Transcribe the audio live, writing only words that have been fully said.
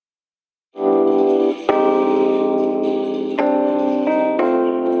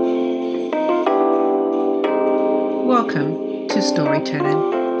to Storytelling.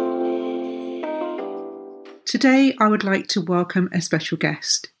 Today I would like to welcome a special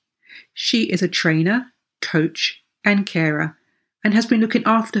guest. She is a trainer, coach and carer and has been looking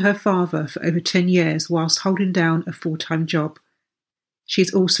after her father for over 10 years whilst holding down a full-time job.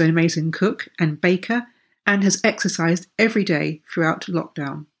 She's also an amazing cook and baker and has exercised every day throughout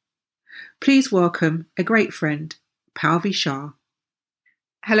lockdown. Please welcome a great friend, Palvi Shah.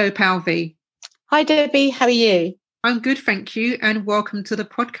 Hello, Palvi. Hi, Debbie. How are you? I'm good, thank you, and welcome to the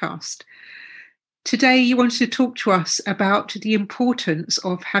podcast. Today, you wanted to talk to us about the importance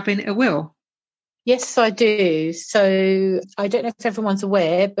of having a will. Yes, I do. So I don't know if everyone's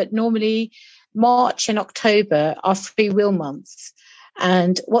aware, but normally March and October are free will months.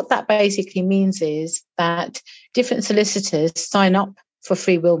 And what that basically means is that different solicitors sign up for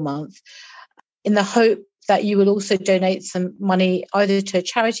free will month in the hope that you will also donate some money either to a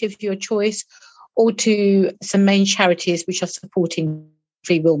charity of your choice or to some main charities which are supporting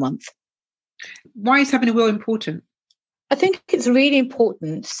free will month. Why is having a will important? I think it's really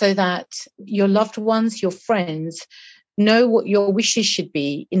important so that your loved ones, your friends, know what your wishes should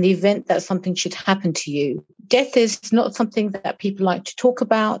be in the event that something should happen to you. Death is not something that people like to talk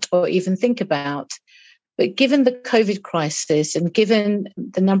about or even think about. But given the COVID crisis and given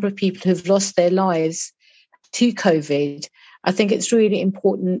the number of people who've lost their lives to COVID, I think it's really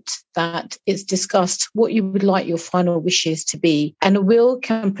important that it's discussed what you would like your final wishes to be. And a will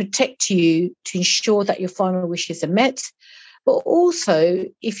can protect you to ensure that your final wishes are met. But also,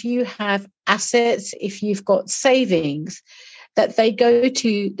 if you have assets, if you've got savings, that they go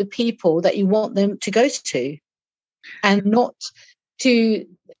to the people that you want them to go to and not to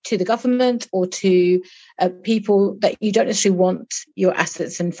the government or to people that you don't necessarily want your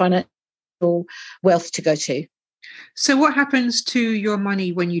assets and financial wealth to go to. So what happens to your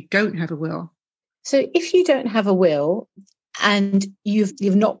money when you don't have a will? So if you don't have a will and you've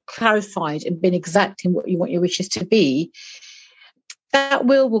not clarified and been exact in what you want your wishes to be, that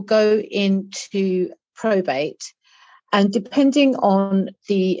will go into probate. And depending on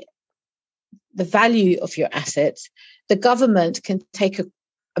the value of your assets, the government can take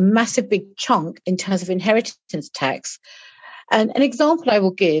a massive big chunk in terms of inheritance tax. And an example I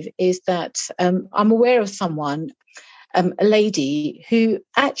will give is that I'm aware of someone, a lady who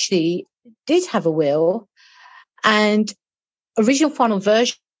actually did have a will, and original final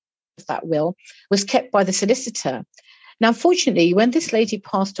version of that will was kept by the solicitor. Now, unfortunately, when this lady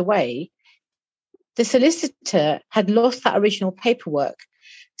passed away, the solicitor had lost that original paperwork.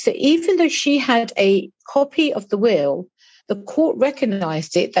 So even though she had a copy of the will, the court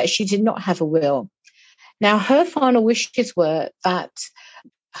recognised it that she did not have a will. Now, her final wishes were that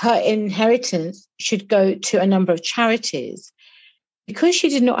her inheritance should go to a number of charities. Because she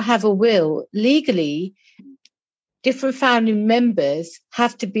did not have a will, legally, different family members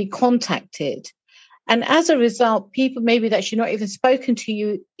have to be contacted. And as a result, people maybe that she's not even spoken to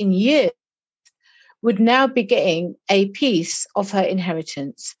you in years would now be getting a piece of her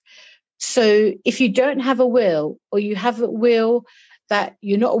inheritance. So if you don't have a will, or you have a will that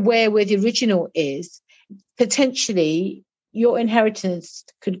you're not aware where the original is, potentially your inheritance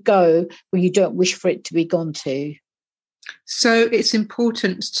could go where you don't wish for it to be gone to. So it's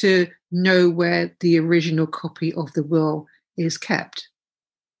important to know where the original copy of the will is kept.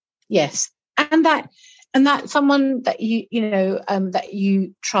 Yes, and that someone that that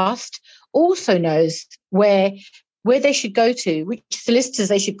you trust also knows where they should go to, which solicitors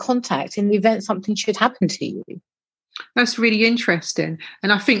they should contact in the event something should happen to you. That's really interesting.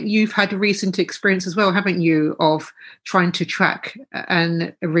 And I think you've had a recent experience as well, haven't you, of trying to track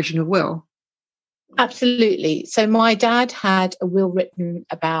an original will? Absolutely. So my dad had a will written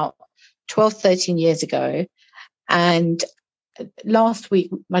about 12, 13 years ago. And last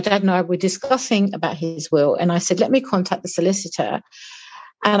week, my dad and I were discussing about his will. And I said, let me contact the solicitor.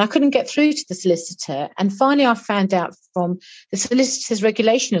 And I couldn't get through to the solicitor. And finally, I found out from the Solicitors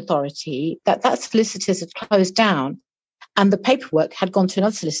Regulation Authority that solicitors had closed down and the paperwork had gone to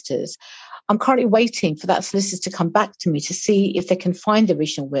another solicitor's. I'm currently waiting for that solicitor to come back to me to see if they can find the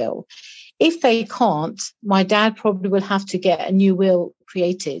original will. If they can't, my dad probably will have to get a new will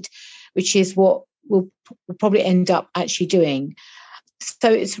created, which is what we'll probably end up actually doing.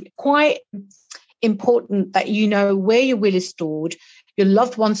 So it's quite important that you know where your will is stored. Your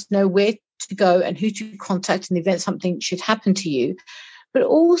loved ones know where to go and who to contact in the event something should happen to you, but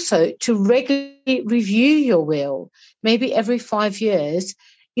also to regularly review your will, maybe every 5 years.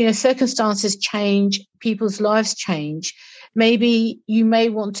 Circumstances change, people's lives change. Maybe you may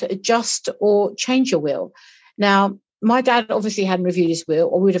want to adjust or change your will. Now, my dad obviously hadn't reviewed his will,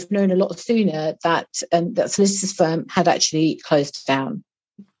 or we'd have known a lot sooner that that solicitor's firm had actually closed down.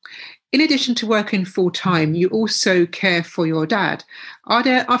 In addition to working full-time, you also care for your dad. Are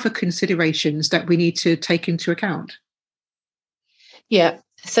there other considerations that we need to take into account? Yeah.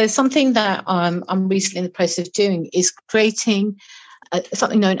 So something that I'm recently in the process of doing is creating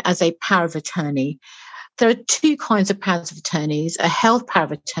something known as a power of attorney. There are two kinds of powers of attorneys: a health power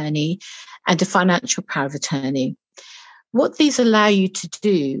of attorney and a financial power of attorney. What these allow you to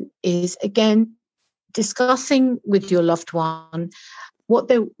do is, again, discussing with your loved one what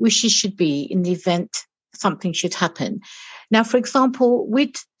their wishes should be in the event something should happen. Now, for example,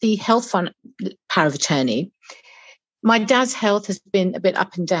 with the health power of attorney, my dad's health has been a bit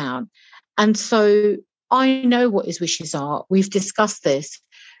up and down. And so I know what his wishes are. We've discussed this.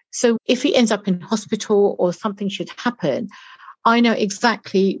 So if he ends up in hospital or something should happen, I know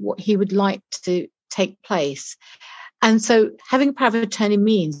exactly what he would like to take place. And so having a power of attorney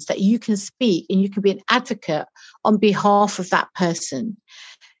means that you can speak and you can be an advocate on behalf of that person.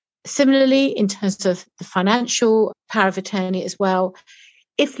 Similarly, in terms of the financial power of attorney as well,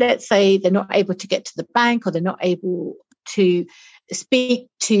 if, let's say, they're not able to get to the bank or they're not able to speak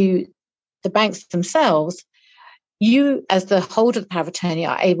to the banks themselves, you, as the holder of the power of attorney,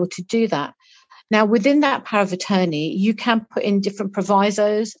 are able to do that. Now, within that power of attorney, you can put in different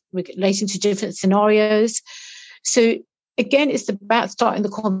provisos relating to different scenarios. So again, it's about starting the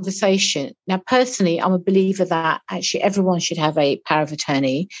conversation. Now, personally, I'm a believer that actually everyone should have a power of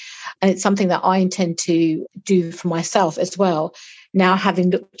attorney. And it's something that I intend to do for myself as well, now having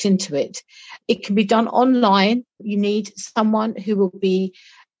looked into it. It can be done online. You need someone who will be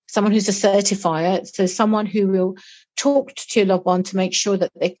someone who's a certifier, so someone who will talk to your loved one to make sure that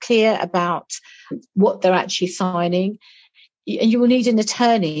they're clear about what they're actually signing. And you will need an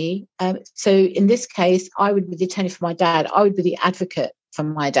attorney. So in this case, I would be the attorney for my dad. I would be the advocate for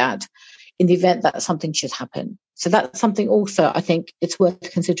my dad in the event that something should happen. So that's something also I think it's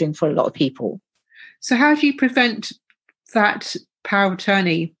worth considering for a lot of people. So how do you prevent that power of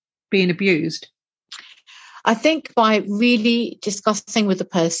attorney being abused? I think by really discussing with the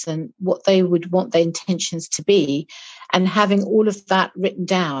person what they would want their intentions to be and having all of that written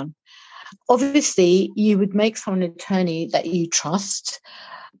down. Obviously, you would make someone an attorney that you trust,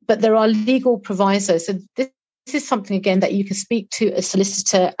 but there are legal provisos. So this is something, again, that you can speak to a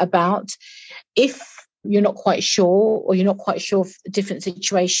solicitor about. If you're not quite sure or you're not quite sure of different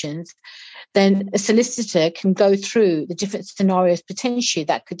situations, then a solicitor can go through the different scenarios potentially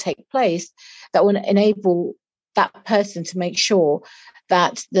that could take place that will enable that person to make sure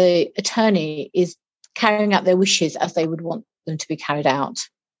that the attorney is carrying out their wishes as they would want them to be carried out.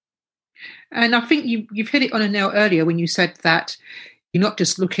 And I think you've hit it on a nail earlier when you said that you're not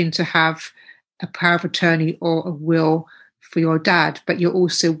just looking to have a power of attorney or a will for your dad, but you're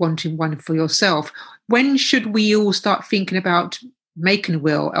also wanting one for yourself. When should we all start thinking about making a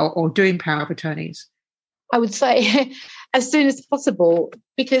will or doing power of attorneys? I would say as soon as possible,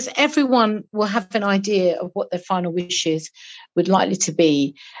 because everyone will have an idea of what their final wishes would likely to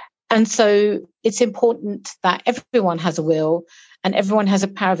be. And so it's important that everyone has a will and everyone has a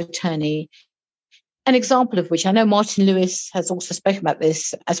power of attorney. An example of which, I know Martin Lewis has also spoken about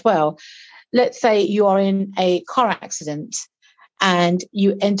this as well. Let's say you are in a car accident and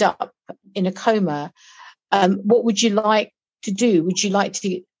you end up in a coma. What would you like to do? Would you like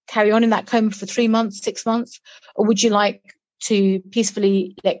to carry on in that coma for 3 months, 6 months, or would you like to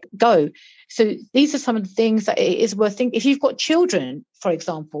peacefully let go? So these are some of the things that it is worth thinking. If you've got children, for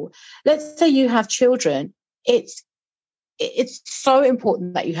example, let's say you have children, it's so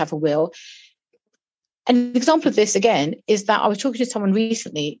important that you have a will. An example of this, again, is that I was talking to someone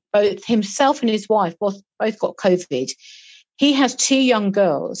recently, both himself and his wife both got COVID. He has 2 young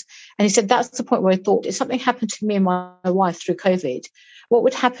girls, and he said, that's the point where I thought, if something happened to me and my wife through COVID, what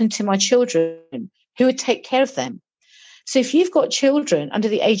would happen to my children? Who would take care of them? So if you've got children under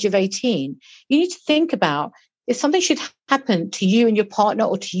the age of 18, you need to think about if something should happen to you and your partner,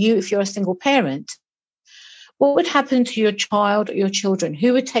 or to you if you're a single parent, what would happen to your child or your children?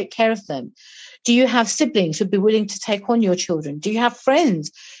 Who would take care of them? Do you have siblings who'd be willing to take on your children? Do you have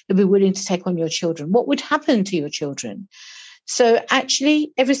friends who'd be willing to take on your children? What would happen to your children? So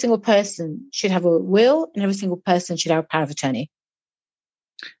actually, every single person should have a will and every single person should have a power of attorney.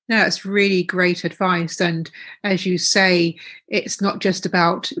 No, it's really great advice. And as you say, it's not just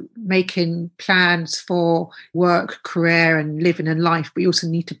about making plans for work, career and living in life, but you also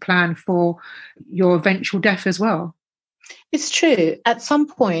need to plan for your eventual death as well. It's true. At some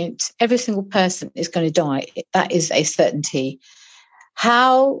point, every single person is going to die. That is a certainty.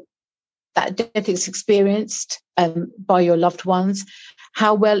 How that death is experienced by your loved ones,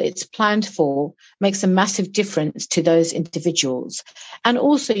 how well it's planned for, makes a massive difference to those individuals. And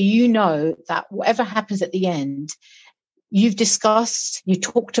also, you know that whatever happens at the end, you've discussed, you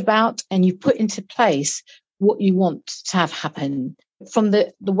talked about, and you put into place what you want to have happen. From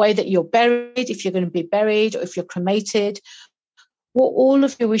the way that you're buried, if you're going to be buried, or if you're cremated, what all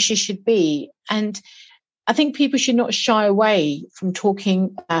of your wishes should be. And I think people should not shy away from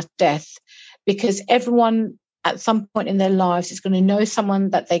talking about death, because everyone at some point in their lives is going to know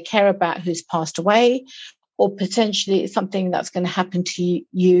someone that they care about who's passed away, or potentially it's something that's going to happen to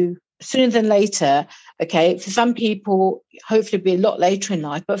you sooner than later. Okay, for some people, hopefully it'll be a lot later in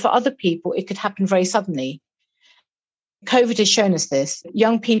life, but for other people, it could happen very suddenly. COVID has shown us this.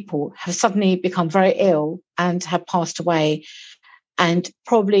 Young people have suddenly become very ill and have passed away, and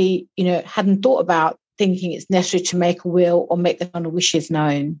probably, hadn't thought about thinking it's necessary to make a will or make the final wishes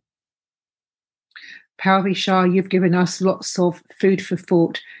known. Pallavi Shah, you've given us lots of food for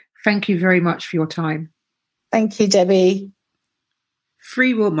thought. Thank you very much for your time. Thank you, Debbie.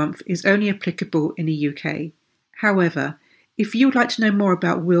 Free Will Month is only applicable in the UK. However, if you would like to know more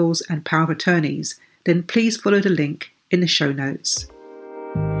about wills and power of attorneys, then please follow the link in the show notes.